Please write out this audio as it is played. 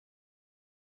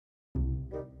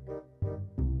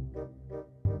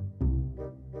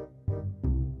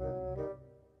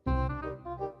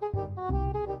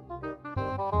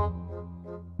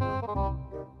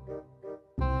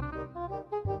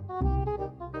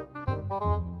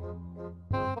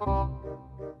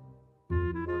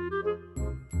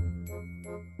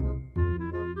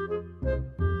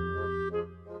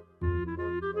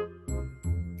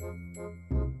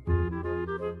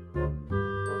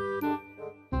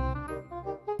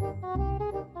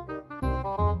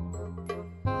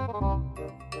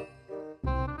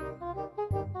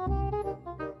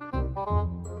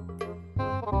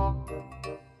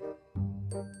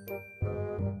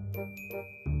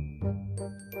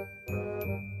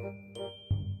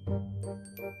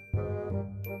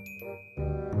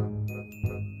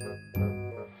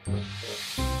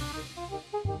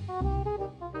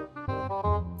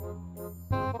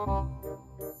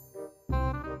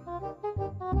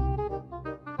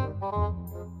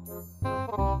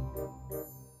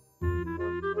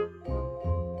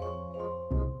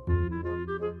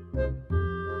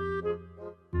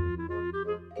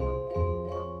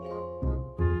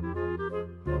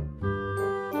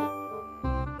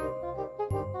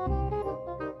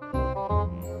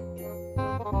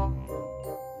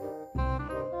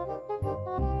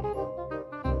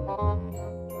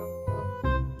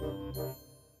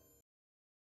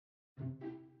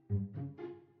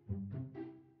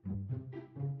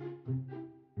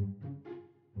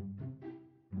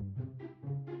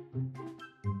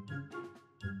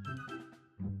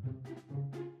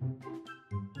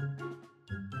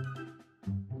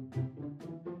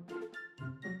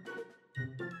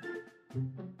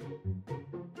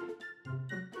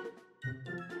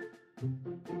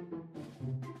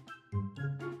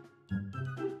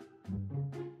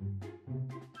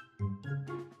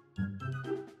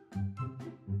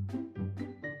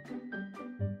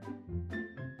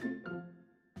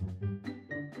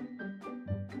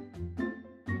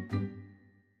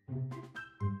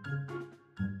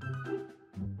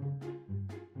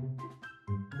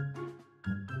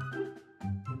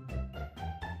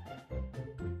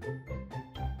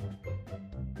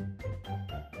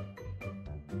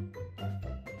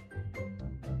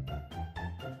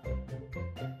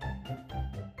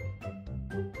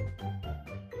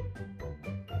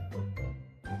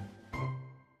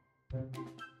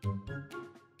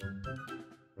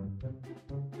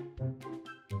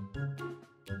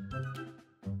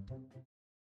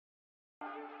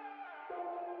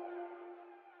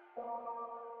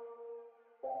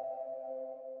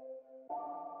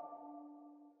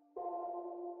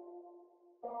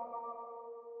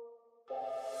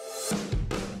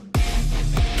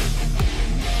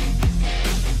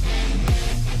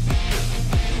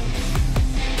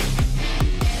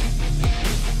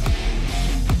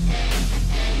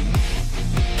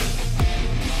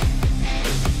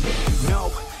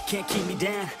can't keep me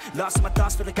down. Lost in my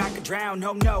thoughts, feel like I could drown.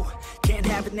 Oh no, can't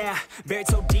have it now. Buried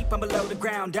so deep, I'm below the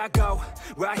ground. I go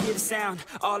where I hear the sound,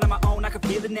 all on my own, I can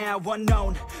feel it now.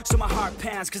 Unknown, so my heart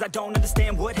pounds, cause I don't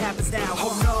understand what happens now.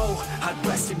 Oh no, I'd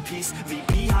rest in peace, leave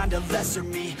behind a lesser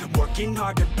me. Working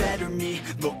hard to better me,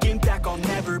 looking back I'll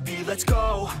never be. Let's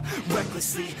go,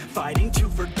 recklessly, fighting to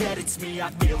forget it's me. I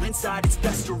feel inside it's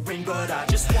festering, but I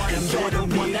just want to better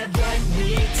me. One that let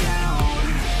me down,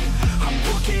 I'm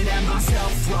looking at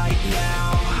myself right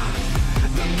now.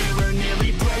 The mirror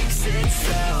nearly breaks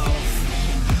itself.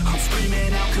 I'm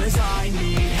screaming out cause I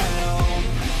need help.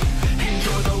 And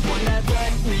you're the one that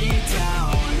let me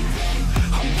down.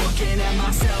 I'm looking at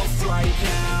myself right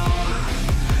now.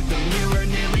 The mirror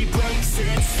nearly breaks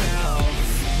itself.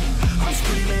 I'm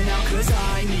screaming out cause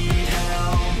I need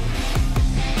help.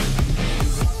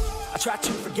 I tried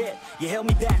to forget, you held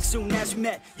me back soon as we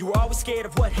met. You were always scared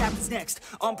of what happens next.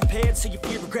 Unprepared, so you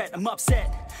fear regret. I'm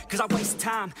upset, cause I wasted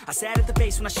time. I sat at the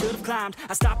base when I should have climbed.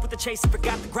 I stopped with the chase and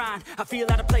forgot the grind. I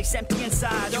feel out of place, empty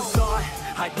inside. You thought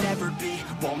I'd never be,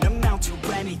 won't amount to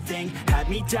anything. Had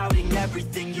me doubting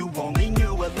everything, you only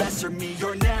knew a lesser me.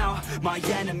 You're now my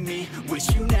enemy, wish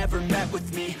you never met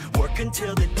with me. Work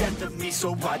until the death of me,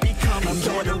 so I become a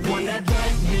better one that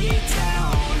let me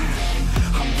down.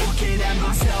 I'm looking at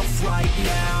myself right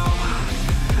now.